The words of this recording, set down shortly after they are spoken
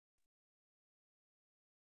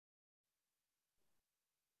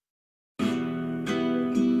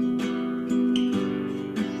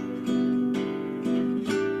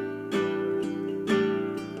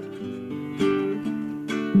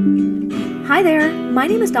Hi there, my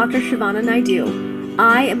name is Dr. Shivana Naidu.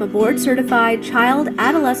 I am a board-certified child,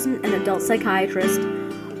 adolescent, and adult psychiatrist.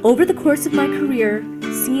 Over the course of my career,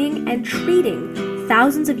 seeing and treating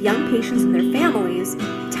thousands of young patients and their families,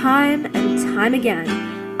 time and time again,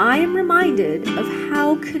 I am reminded of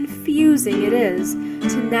how confusing it is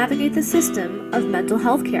to navigate the system of mental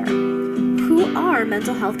health care. Who are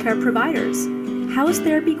mental health care providers? How is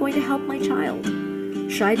therapy going to help my child?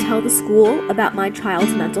 Should I tell the school about my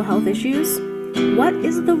child's mental health issues? What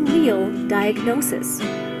is the real diagnosis?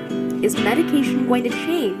 Is medication going to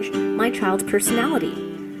change my child's personality?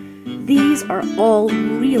 These are all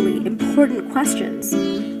really important questions.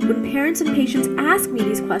 When parents and patients ask me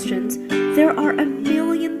these questions, there are a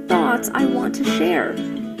million thoughts I want to share,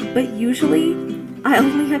 but usually I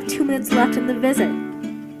only have 2 minutes left in the visit.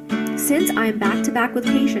 Since I am back-to-back with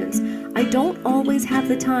patients, I don't always have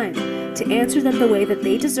the time to answer them the way that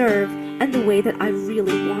they deserve and the way that I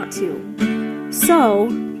really want to. So,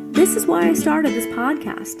 this is why I started this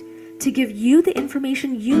podcast, to give you the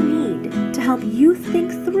information you need to help you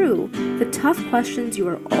think through the tough questions you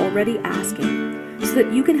are already asking, so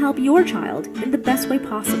that you can help your child in the best way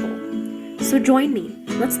possible. So join me,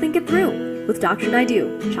 let's think it through with Dr.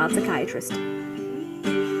 Naidu, child psychiatrist.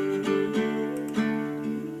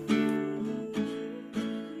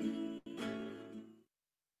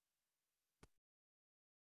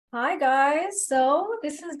 Hi guys, so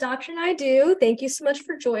this is Dr. Naidu. Thank you so much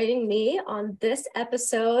for joining me on this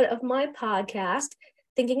episode of my podcast,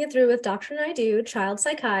 Thinking It Through with Dr. Naidu, child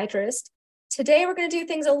psychiatrist. Today we're going to do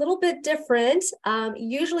things a little bit different.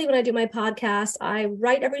 Usually when I do my podcast, I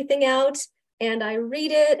write everything out and I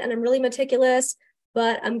read it and I'm really meticulous,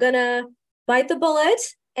 but I'm going to bite the bullet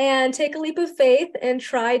and take a leap of faith and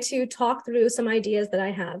try to talk through some ideas that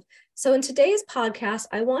I have. So in today's podcast,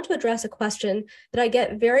 I want to address a question that I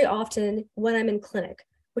get very often when I'm in clinic,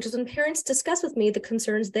 which is when parents discuss with me the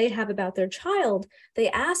concerns they have about their child. They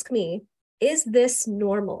ask me, is this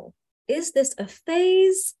normal? Is this a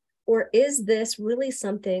phase, or is this really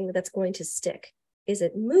something that's going to stick? Is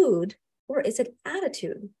it mood, or is it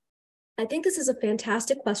attitude? I think this is a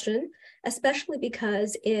fantastic question, especially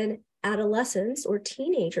because in adolescents or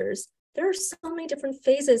teenagers, there are so many different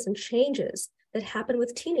phases and changes that happen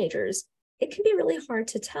with teenagers. It can be really hard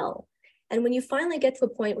to tell. And when you finally get to a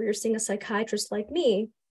point where you're seeing a psychiatrist like me,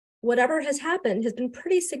 whatever has happened has been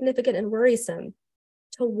pretty significant and worrisome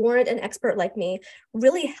to warrant an expert like me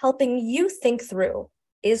really helping you think through,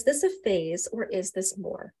 is this a phase or is this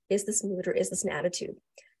more? Is this mood or is this an attitude?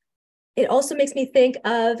 It also makes me think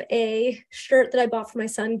of a shirt that I bought for my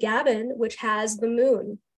son, Gavin, which has the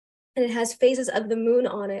moon, and it has phases of the moon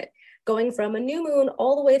on it, going from a new moon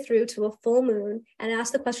all the way through to a full moon, and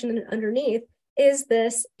ask the question underneath, is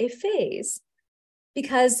this a phase?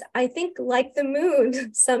 Because I think like the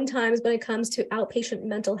moon, sometimes when it comes to outpatient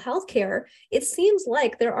mental health care, it seems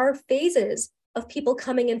like there are phases of people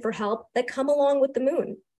coming in for help that come along with the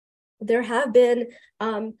moon. There have been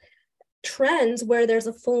trends where there's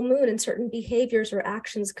a full moon and certain behaviors or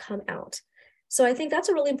actions come out. So I think that's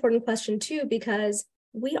a really important question too, because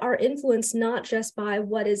we are influenced not just by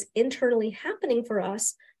what is internally happening for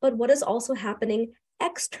us, but what is also happening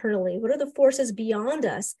externally. What are the forces beyond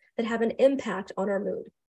us that have an impact on our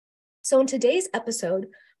mood? So in today's episode,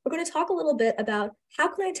 we're going to talk a little bit about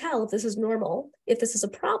how can I tell if this is normal, if this is a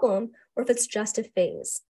problem, or if it's just a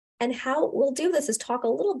phase. And how we'll do this is talk a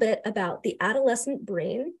little bit about the adolescent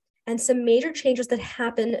brain and some major changes that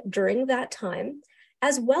happen during that time,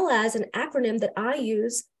 as well as an acronym that I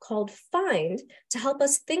use called FIND to help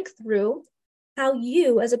us think through how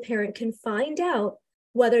you as a parent can find out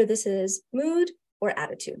whether this is mood or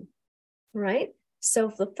attitude, right?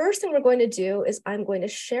 So the first thing we're going to do is I'm going to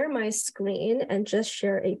share my screen and just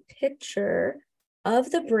share a picture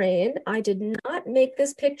of the brain. I did not make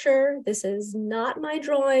this picture. This is not my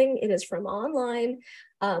drawing. It is from online.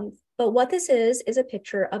 But what this is a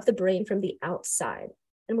picture of the brain from the outside.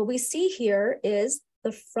 And what we see here is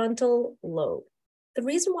the frontal lobe. The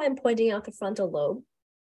reason why I'm pointing out the frontal lobe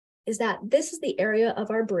is that this is the area of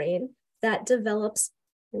our brain that develops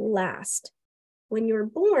last. When you're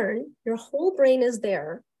born, your whole brain is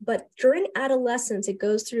there, but during adolescence, it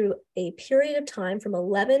goes through a period of time from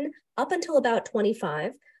 11 up until about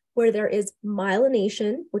 25, where there is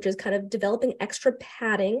myelination, which is kind of developing extra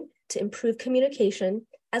padding to improve communication,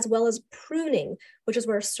 as well as pruning, which is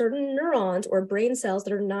where certain neurons or brain cells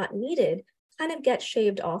that are not needed kind of get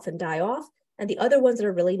shaved off and die off, and the other ones that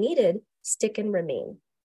are really needed stick and remain.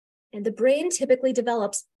 And the brain typically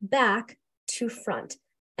develops back to front.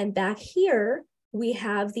 And back here, we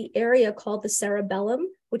have the area called the cerebellum,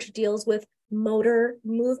 which deals with motor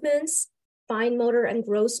movements, fine motor and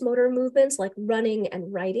gross motor movements like running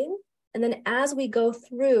and writing. And then as we go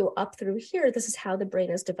up through here, this is how the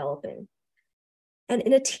brain is developing. And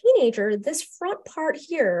in a teenager, this front part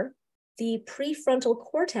here, the prefrontal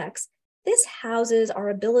cortex, this houses our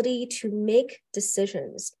ability to make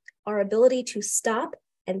decisions, our ability to stop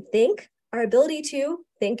and think, our ability to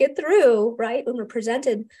think it through, right? When we're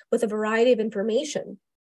presented with a variety of information.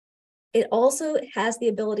 It also has the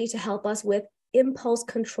ability to help us with impulse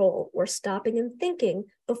control, or stopping and thinking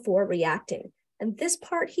before reacting. And this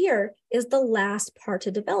part here is the last part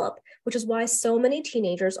to develop, which is why so many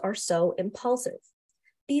teenagers are so impulsive.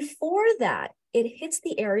 Before that, it hits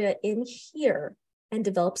the area in here and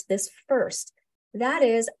develops this first. That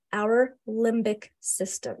is our limbic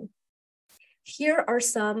system. Here are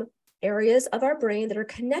some areas of our brain that are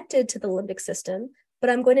connected to the limbic system, but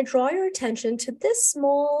I'm going to draw your attention to this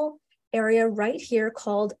small area right here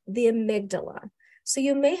called the amygdala. So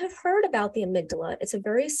you may have heard about the amygdala. It's a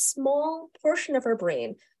very small portion of our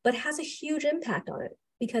brain, but has a huge impact on it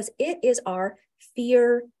because it is our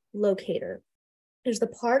fear locator. There's the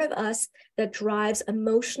part of us that drives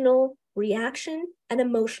emotional reaction and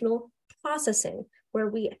emotional processing, where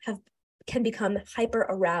we can become hyper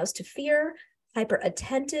aroused to fear, hyper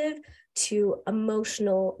attentive to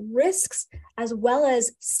emotional risks, as well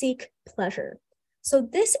as seek pleasure. So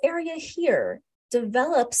this area here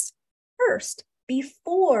develops first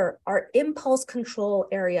before our impulse control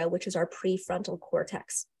area, which is our prefrontal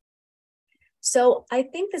cortex. So I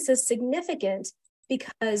think this is significant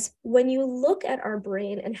because when you look at our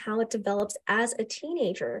brain and how it develops as a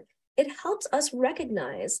teenager, it helps us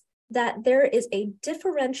recognize that there is a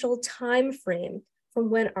differential time frame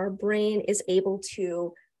from when our brain is able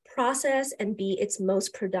to process and be its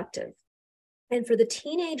most productive. And for the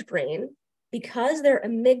teenage brain, because their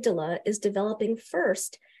amygdala is developing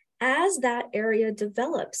first, as that area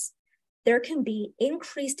develops, there can be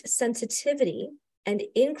increased sensitivity and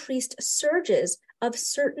increased surges of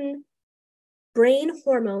certain brain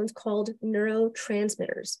hormones called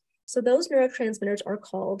neurotransmitters. So those neurotransmitters are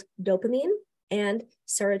called dopamine and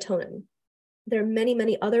serotonin. There are many,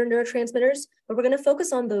 many other neurotransmitters, but we're going to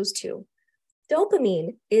focus on those two.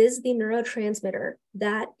 Dopamine is the neurotransmitter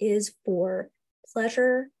that is for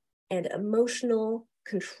pleasure and emotional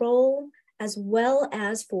control, as well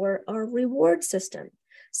as for our reward system.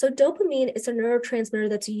 So dopamine is a neurotransmitter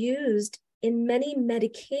that's used in many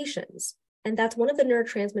medications. And that's one of the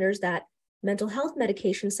neurotransmitters that mental health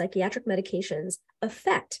medications, psychiatric medications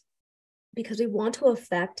affect, because we want to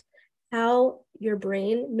affect how your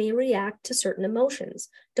brain may react to certain emotions.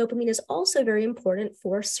 Dopamine is also very important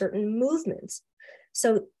for certain movements.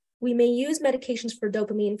 So we may use medications for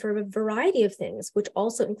dopamine for a variety of things, which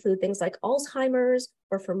also include things like Alzheimer's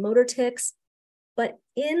or for motor tics. But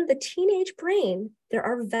in the teenage brain, there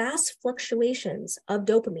are vast fluctuations of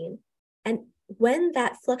dopamine. And when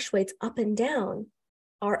that fluctuates up and down,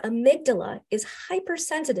 our amygdala is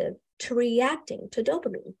hypersensitive to reacting to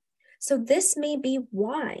dopamine. So this may be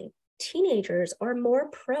why teenagers are more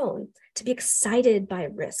prone to be excited by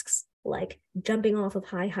risks, like jumping off of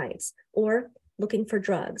high heights, or looking for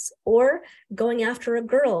drugs, or going after a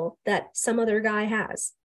girl that some other guy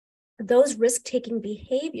has. Those risk-taking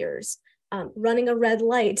behaviors, running a red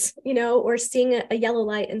light, or seeing a yellow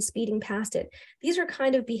light and speeding past it. These are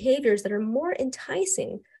kind of behaviors that are more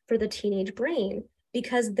enticing for the teenage brain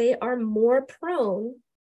because they are more prone,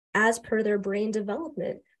 as per their brain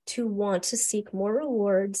development, to want to seek more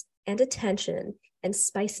rewards and attention and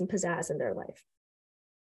spice and pizzazz in their life.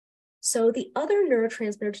 So the other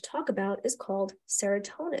neurotransmitter to talk about is called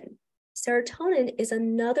serotonin. Serotonin is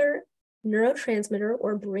another neurotransmitter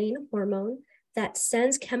or brain hormone that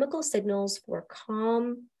sends chemical signals for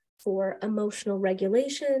calm, for emotional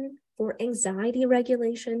regulation, for anxiety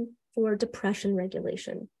regulation, for depression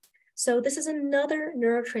regulation. So this is another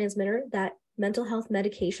neurotransmitter that mental health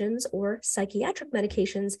medications or psychiatric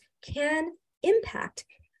medications can impact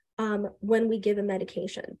when we give a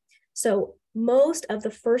medication. So most of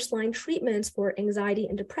the first line treatments for anxiety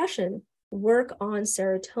and depression work on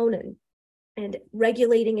serotonin and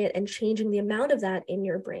regulating it and changing the amount of that in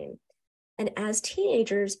your brain. And as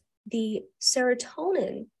teenagers, the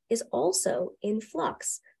serotonin is also in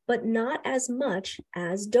flux, but not as much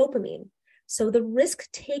as dopamine. So the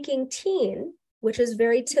risk-taking teen, which is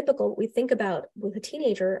very typical, we think about with a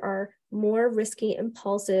teenager, are more risky,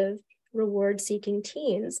 impulsive, reward-seeking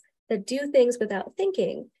teens that do things without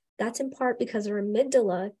thinking. That's in part because our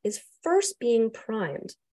amygdala is first being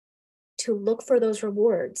primed to look for those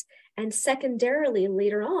rewards. And secondarily,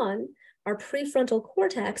 later on, our prefrontal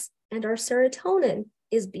cortex and our serotonin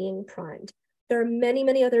is being primed. There are many,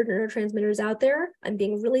 many other neurotransmitters out there. I'm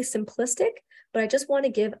being really simplistic, but I just want to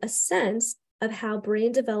give a sense of how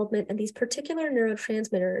brain development and these particular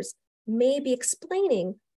neurotransmitters may be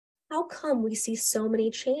explaining how come we see so many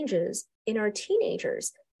changes in our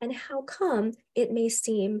teenagers, and how come it may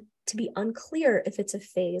seem to be unclear if it's a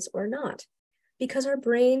phase or not, because our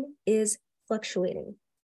brain is fluctuating.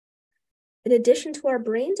 In addition to our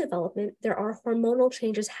brain development, there are hormonal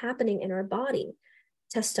changes happening in our body.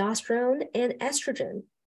 Testosterone and estrogen,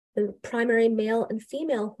 the primary male and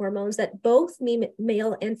female hormones that both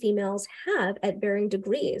male and females have at varying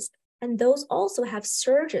degrees. And those also have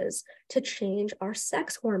surges to change our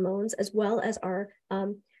sex hormones as well as our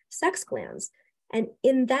sex glands. And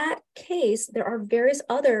in that case, there are various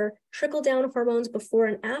other trickle-down hormones before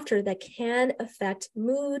and after that can affect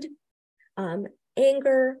mood,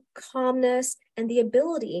 anger, calmness, and the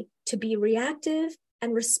ability to be reactive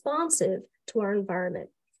and responsive to our environment.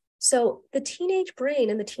 So the teenage brain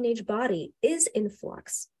and the teenage body is in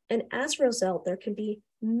flux. And as a result, there can be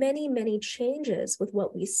many, many changes with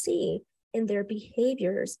what we see in their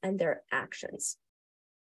behaviors and their actions.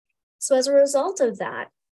 So as a result of that,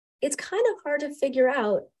 it's kind of hard to figure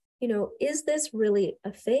out, is this really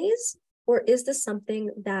a phase, or is this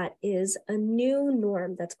something that is a new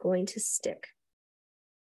norm that's going to stick?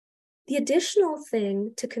 The additional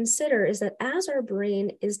thing to consider is that as our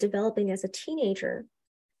brain is developing as a teenager,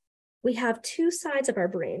 we have two sides of our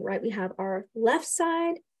brain, right? We have our left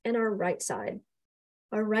side and our right side.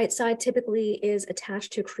 Our right side typically is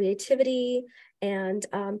attached to creativity and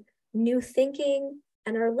new thinking,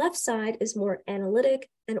 and our left side is more analytic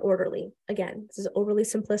and orderly. Again, this is overly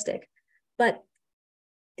simplistic, but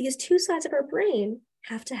these two sides of our brain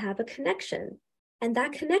have to have a connection, and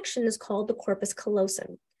that connection is called the corpus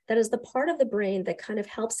callosum. That is the part of the brain that kind of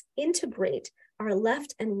helps integrate our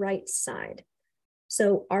left and right side.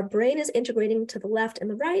 So our brain is integrating to the left and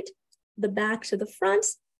the right, the back to the front,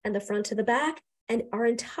 and the front to the back, and our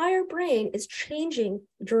entire brain is changing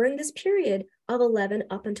during this period of 11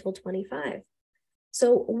 up until 25.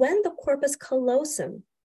 So when the corpus callosum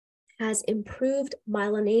has improved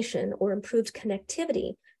myelination or improved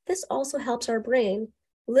connectivity, this also helps our brain,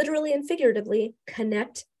 literally and figuratively,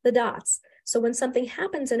 connect the dots. So when something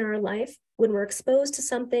happens in our life, when we're exposed to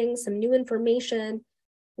something, some new information,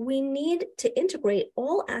 we need to integrate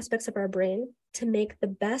all aspects of our brain to make the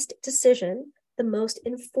best decision, the most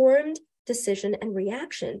informed decision and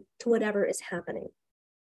reaction to whatever is happening.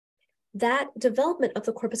 That development of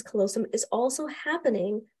the corpus callosum is also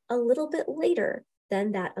happening a little bit later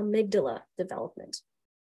than that amygdala development.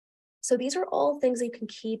 So these are all things that you can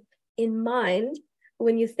keep in mind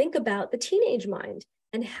when you think about the teenage mind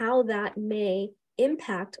and how that may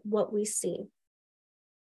impact what we see.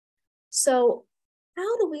 So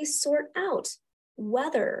how do we sort out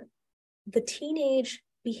whether the teenage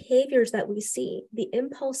behaviors that we see, the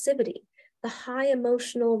impulsivity, the high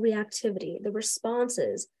emotional reactivity, the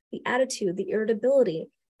responses, the attitude, the irritability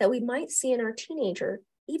that we might see in our teenager,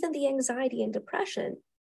 even the anxiety and depression,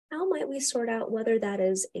 how might we sort out whether that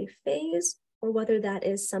is a phase or whether that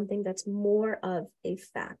is something that's more of a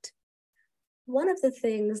fact? One of the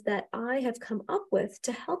things that I have come up with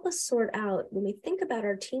to help us sort out when we think about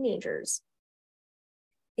our teenagers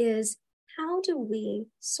is, how do we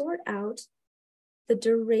sort out the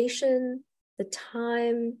duration, the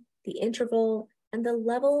time, the interval, and the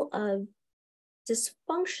level of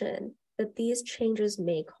dysfunction that these changes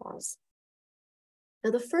may cause?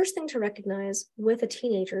 Now, the first thing to recognize with a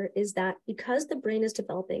teenager is that because the brain is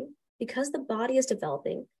developing, because the body is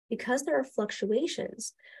developing, because there are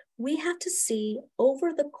fluctuations, we have to see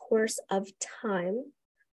over the course of time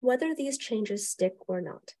whether these changes stick or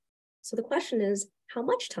not. So the question is, how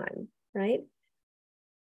much time, right?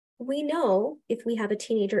 We know if we have a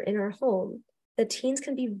teenager in our home, that teens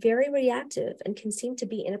can be very reactive and can seem to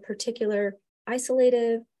be in a particular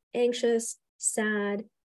isolated, anxious, sad,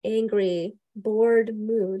 angry, bored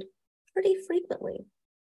mood pretty frequently.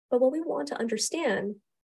 But what we want to understand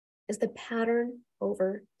is the pattern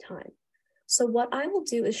over time. So what I will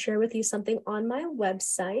do is share with you something on my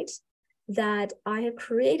website that I have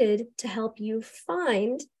created to help you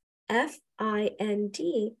find, FIND,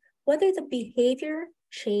 whether the behavior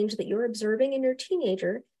change that you're observing in your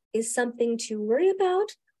teenager is something to worry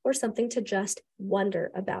about or something to just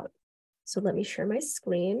wonder about. So let me share my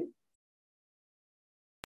screen.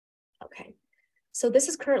 Okay, so this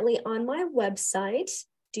is currently on my website,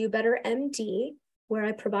 Do Better MD, where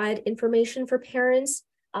I provide information for parents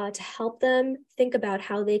to help them think about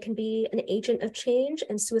how they can be an agent of change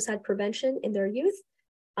and suicide prevention in their youth.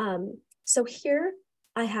 So here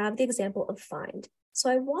I have the example of FIND. So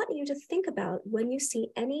I want you to think about when you see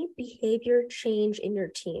any behavior change in your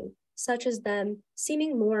teen, such as them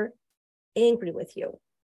seeming more angry with you.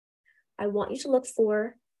 I want you to look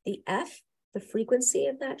for the F, the frequency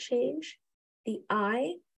of that change, the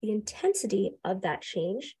I, the intensity of that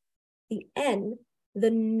change, the N,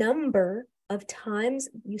 the number of times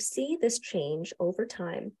you see this change over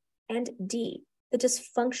time, and D, the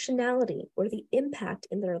dysfunctionality or the impact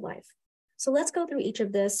in their life. So let's go through each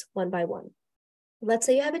of this one by one. Let's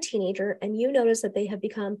say you have a teenager and you notice that they have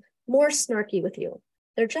become more snarky with you.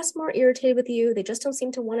 They're just more irritated with you. They just don't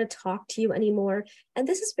seem to want to talk to you anymore. And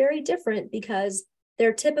this is very different because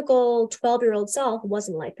their typical 12-year-old self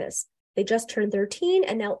wasn't like this. They just turned 13,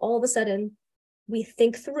 and now all of a sudden we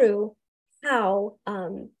think through how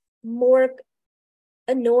more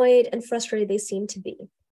annoyed and frustrated they seem to be.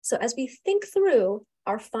 So as we think through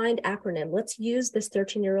our FIND acronym, let's use this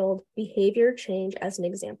 13-year-old behavior change as an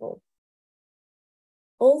example.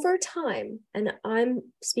 Over time, and I'm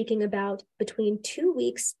speaking about between 2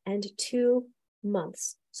 weeks and 2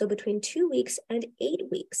 months, so between 2 weeks and 8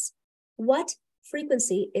 weeks, what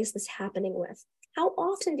frequency is this happening with? How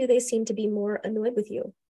often do they seem to be more annoyed with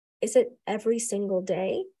you? Is it every single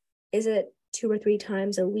day? Is it 2 or 3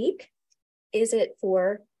 times a week? Is it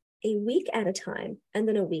for a week at a time and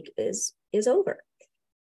then a week is over?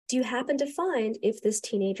 Do you happen to find if this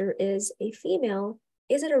teenager is a female,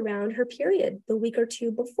 is it around her period, the week or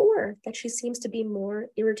two before, that she seems to be more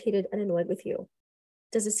irritated and annoyed with you?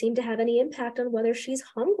 Does it seem to have any impact on whether she's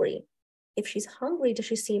hungry? If she's hungry, does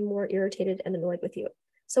she seem more irritated and annoyed with you?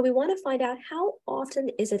 So we want to find out how often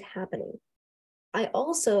is it happening. I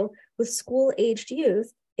also, with school-aged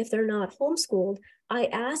youth, if they're not homeschooled, I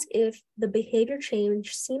ask if the behavior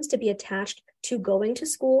change seems to be attached to going to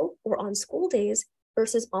school or on school days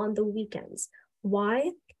versus on the weekends.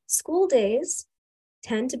 Why? School days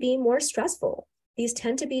tend to be more stressful. These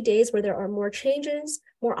tend to be days where there are more changes,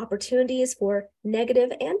 more opportunities for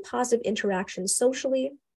negative and positive interactions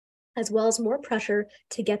socially, as well as more pressure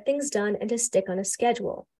to get things done and to stick on a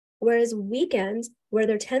schedule. Whereas weekends, where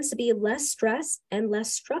there tends to be less stress and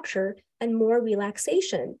less structure and more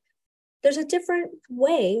relaxation, there's a different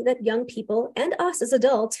way that young people and us as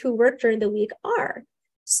adults who work during the week are.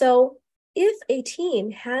 So if a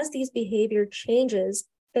teen has these behavior changes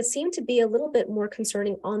that seem to be a little bit more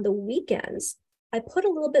concerning on the weekends, I put a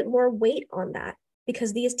little bit more weight on that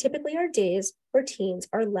because these typically are days where teens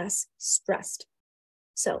are less stressed.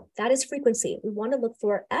 So that is frequency. We want to look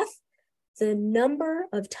for F, the number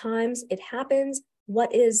of times it happens.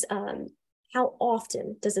 What is, how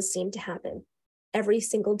often does it seem to happen? Every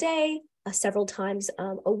single day, several times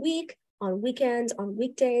a week, on weekends, on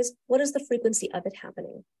weekdays. What is the frequency of it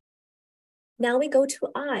happening? Now we go to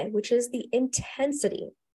I, which is the intensity.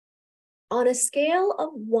 On a scale of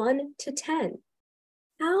 1 to 10,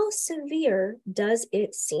 how severe does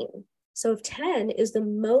it seem? So if 10 is the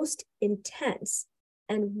most intense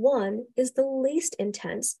and 1 is the least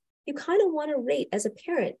intense, you kind of want to rate as a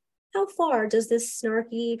parent, how far does this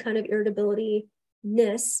snarky kind of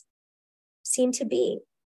irritability-ness seem to be?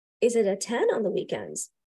 Is it a 10 on the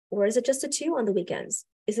weekends? Or is it just a 2 on the weekends?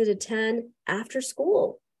 Is it a 10 after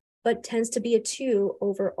school, but tends to be a 2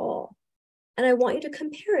 overall? And I want you to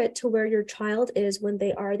compare it to where your child is when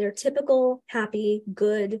they are their typical, happy,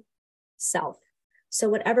 good self. So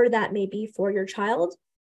whatever that may be for your child,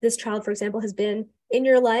 this child, for example, has been in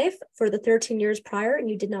your life for the 13 years prior and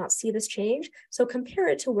you did not see this change. So compare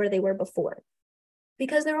it to where they were before.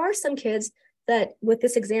 Because there are some kids that, with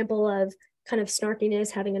this example of kind of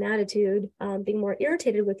snarkiness, having an attitude, being more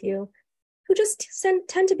irritated with you, who just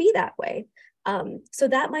tend to be that way. So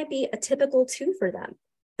that might be a typical 2 for them.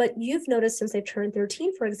 But you've noticed since they've turned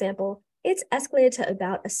 13, for example, it's escalated to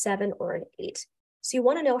about a 7 or an 8. So you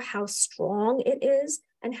want to know how strong it is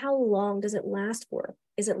and how long does it last for?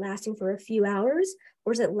 Is it lasting for a few hours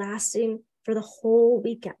or is it lasting for the whole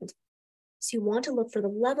weekend? So you want to look for the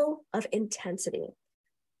level of intensity.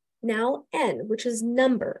 Now N, which is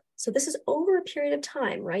number. So this is over a period of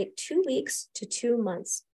time, right? 2 weeks to 2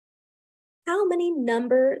 months. How many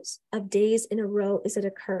numbers of days in a row is it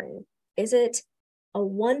occurring? Is it a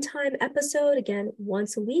one-time episode, again,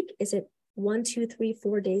 once a week? Is it 1, 2, 3,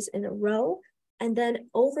 4 days in a row? And then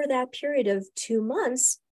over that period of 2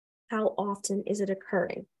 months, how often is it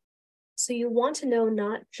occurring? So you want to know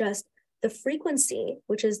not just the frequency,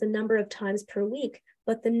 which is the number of times per week,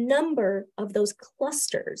 but the number of those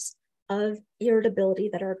clusters of irritability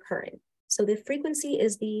that are occurring. So the frequency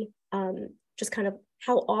is the just kind of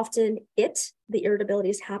how often the irritability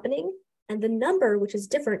is happening. And the number, which is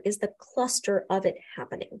different, is the cluster of it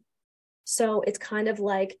happening. So it's kind of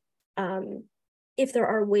like if there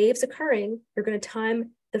are waves occurring, you're going to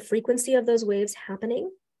time the frequency of those waves happening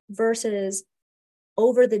versus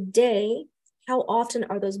over the day, how often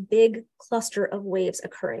are those big cluster of waves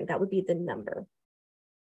occurring? That would be the number.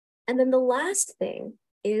 And then the last thing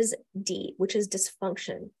is D, which is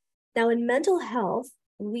dysfunction. Now in mental health,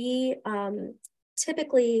 we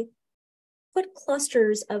typically put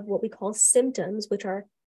clusters of what we call symptoms, which are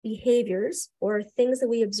behaviors or things that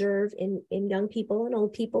we observe in young people and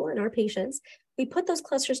old people and our patients. We put those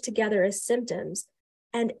clusters together as symptoms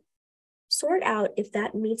and sort out if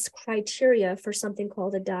that meets criteria for something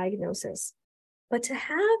called a diagnosis. But to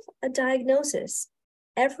have a diagnosis,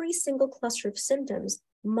 every single cluster of symptoms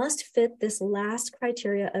must fit this last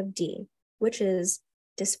criteria of D, which is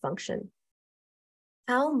dysfunction.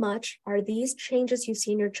 How much are these changes you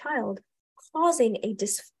see in your child causing a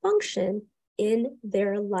dysfunction in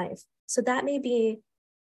their life? So that may be,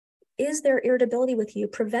 is their irritability with you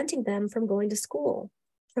preventing them from going to school,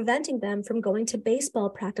 preventing them from going to baseball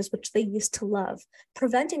practice, which they used to love,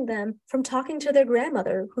 preventing them from talking to their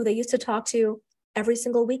grandmother, who they used to talk to every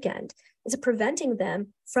single weekend? Is it preventing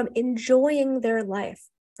them from enjoying their life,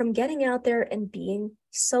 from getting out there and being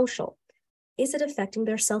social? Is it affecting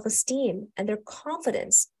their self-esteem and their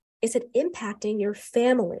confidence? Is it impacting your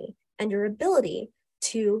family and your ability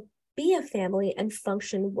to be a family and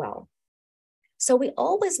function well? So we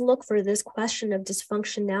always look for this question of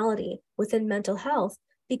dysfunctionality within mental health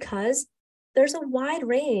because there's a wide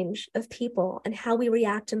range of people and how we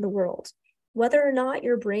react in the world. Whether or not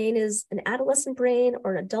your brain is an adolescent brain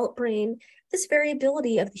or an adult brain, this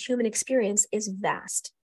variability of the human experience is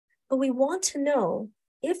vast. But we want to know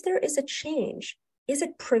if there is a change, is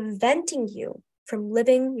it preventing you from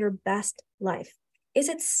living your best life? Is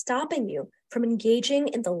it stopping you from engaging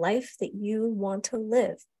in the life that you want to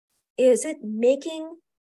live? Is it making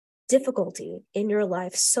difficulty in your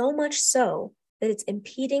life so much so that it's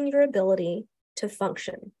impeding your ability to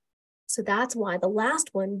function? So that's why the last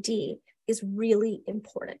one, D, is really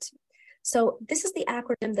important. So this is the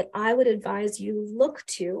acronym that I would advise you look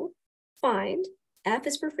to find. F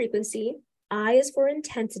is for frequency, I is for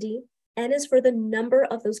intensity, N is for the number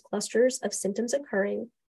of those clusters of symptoms occurring,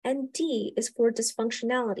 and D is for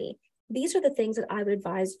dysfunctionality. These are the things that I would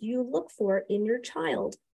advise you look for in your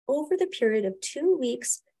child over the period of 2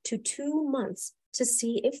 weeks to 2 months to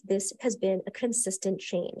see if this has been a consistent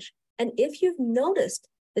change. And if you've noticed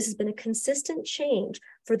this has been a consistent change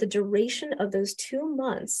for the duration of those 2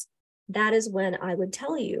 months, that is when I would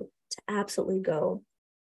tell you to absolutely go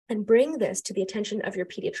and bring this to the attention of your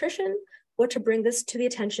pediatrician, or to bring this to the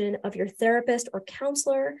attention of your therapist or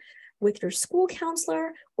counselor, with your school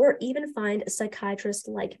counselor, or even find a psychiatrist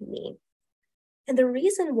like me. And the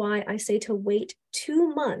reason why I say to wait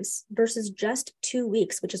 2 months versus just 2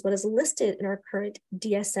 weeks, which is what is listed in our current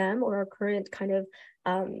DSM or our current kind of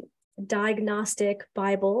diagnostic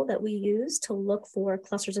Bible that we use to look for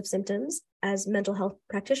clusters of symptoms as mental health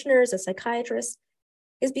practitioners, as psychiatrists,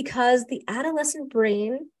 is because the adolescent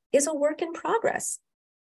brain is a work in progress.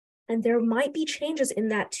 And there might be changes in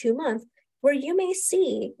that 2 month where you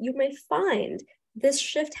may find this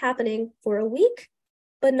shift happening for a week,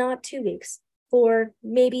 but not 2 weeks, for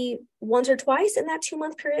maybe once or twice in that 2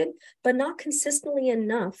 month period, but not consistently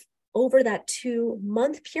enough over that 2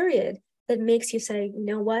 month period that makes you say, you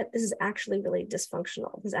know what, this is actually really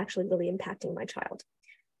dysfunctional. This is actually really impacting my child.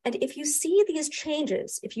 And if you see these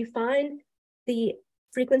changes, if you find the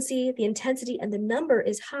frequency, the intensity, and the number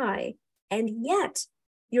is high, and yet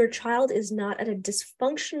your child is not at a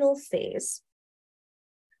dysfunctional phase,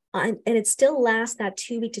 and it still lasts that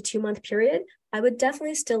 2 week to 2 month period, I would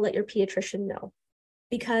definitely still let your pediatrician know.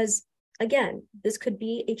 Because again, this could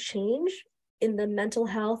be a change in the mental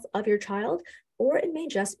health of your child, or it may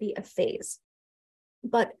just be a phase.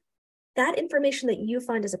 But that information that you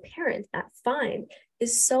find as a parent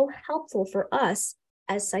is so helpful for us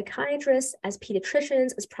as psychiatrists, as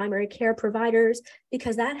pediatricians, as primary care providers,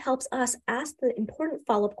 because that helps us ask the important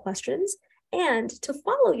follow-up questions and to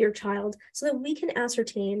follow your child so that we can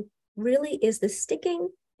ascertain, really, is this sticking?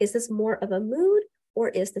 Is this more of a mood, or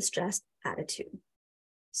is this just attitude?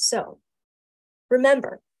 So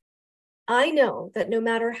remember, I know that no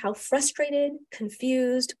matter how frustrated,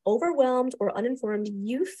 confused, overwhelmed, or uninformed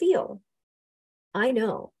you feel, I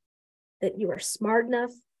know that you are smart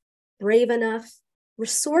enough, brave enough,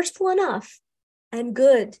 resourceful enough, and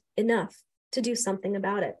good enough to do something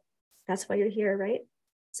about it. That's why you're here, right?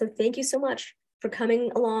 So thank you so much for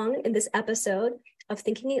coming along in this episode of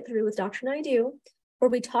Thinking It Through with Dr. Naidoo, where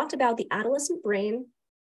we talked about the adolescent brain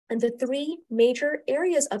and the 3 major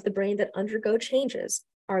areas of the brain that undergo changes: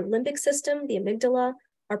 our limbic system, the amygdala,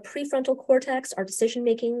 our prefrontal cortex, our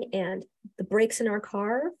decision-making, and the brakes in our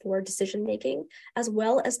car for decision-making, as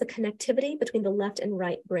well as the connectivity between the left and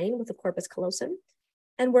right brain with the corpus callosum,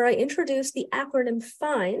 and where I introduce the acronym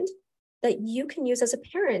FIND that you can use as a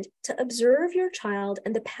parent to observe your child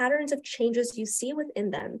and the patterns of changes you see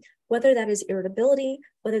within them, whether that is irritability,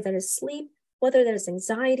 whether that is sleep, whether that is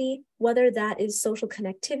anxiety, whether that is social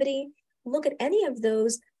connectivity. Look at any of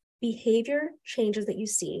those behavior changes that you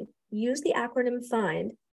see. Use the acronym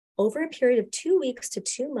FIND over a period of 2 weeks to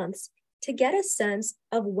 2 months to get a sense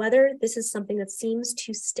of whether this is something that seems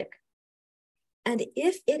to stick. And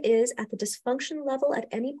if it is at the dysfunction level at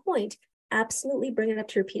any point, absolutely bring it up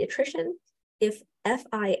to your pediatrician. If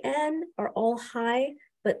FIN are all high,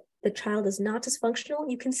 but the child is not dysfunctional,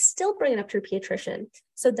 you can still bring it up to your pediatrician.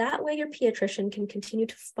 So that way your pediatrician can continue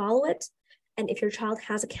to follow it. And if your child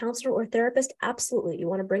has a counselor or therapist, absolutely, you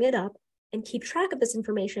want to bring it up and keep track of this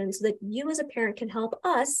information so that you as a parent can help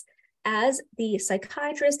us as the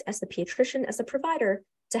psychiatrist, as the pediatrician, as the provider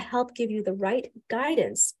to help give you the right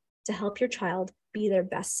guidance to help your child be their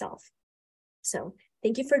best self. So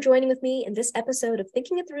thank you for joining with me in this episode of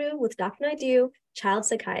Thinking It Through with Dr. Naidu, child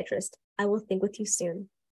psychiatrist. I will think with you soon.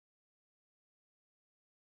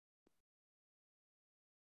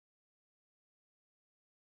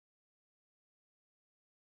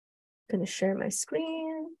 I'm going to share my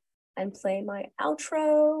screen and play my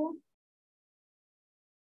outro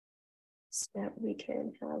so that we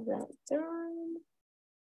can have that done.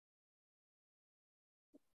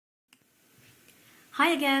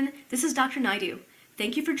 Hi again, this is Dr. Naidu.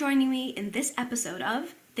 Thank you for joining me in this episode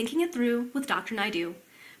of Thinking It Through with Dr. Naidu.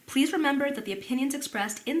 Please remember that the opinions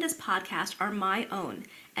expressed in this podcast are my own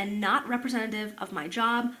and not representative of my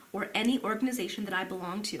job or any organization that I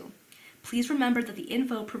belong to. Please remember that the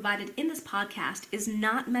info provided in this podcast is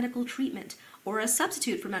not medical treatment or a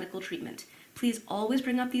substitute for medical treatment. Please always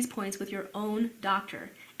bring up these points with your own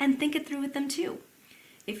doctor and think it through with them too.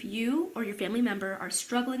 If you or your family member are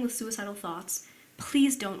struggling with suicidal thoughts,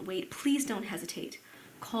 please don't wait, please don't hesitate.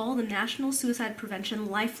 Call the National Suicide Prevention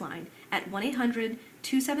Lifeline at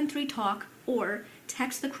 1-800-273-TALK or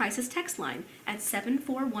text the crisis text line at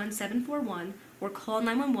 741-741 or call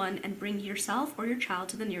 911 and bring yourself or your child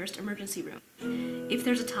to the nearest emergency room. If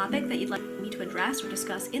there's a topic that you'd like me to address or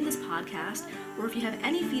discuss in this podcast, or if you have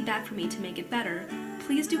any feedback for me to make it better,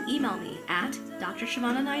 please do email me at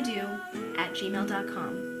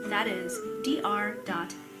drshivananaidu@gmail.com. That is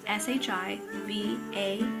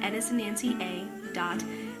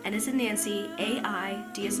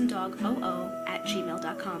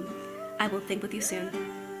dr.shivanancy@gmail.com. I will think with you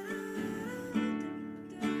soon.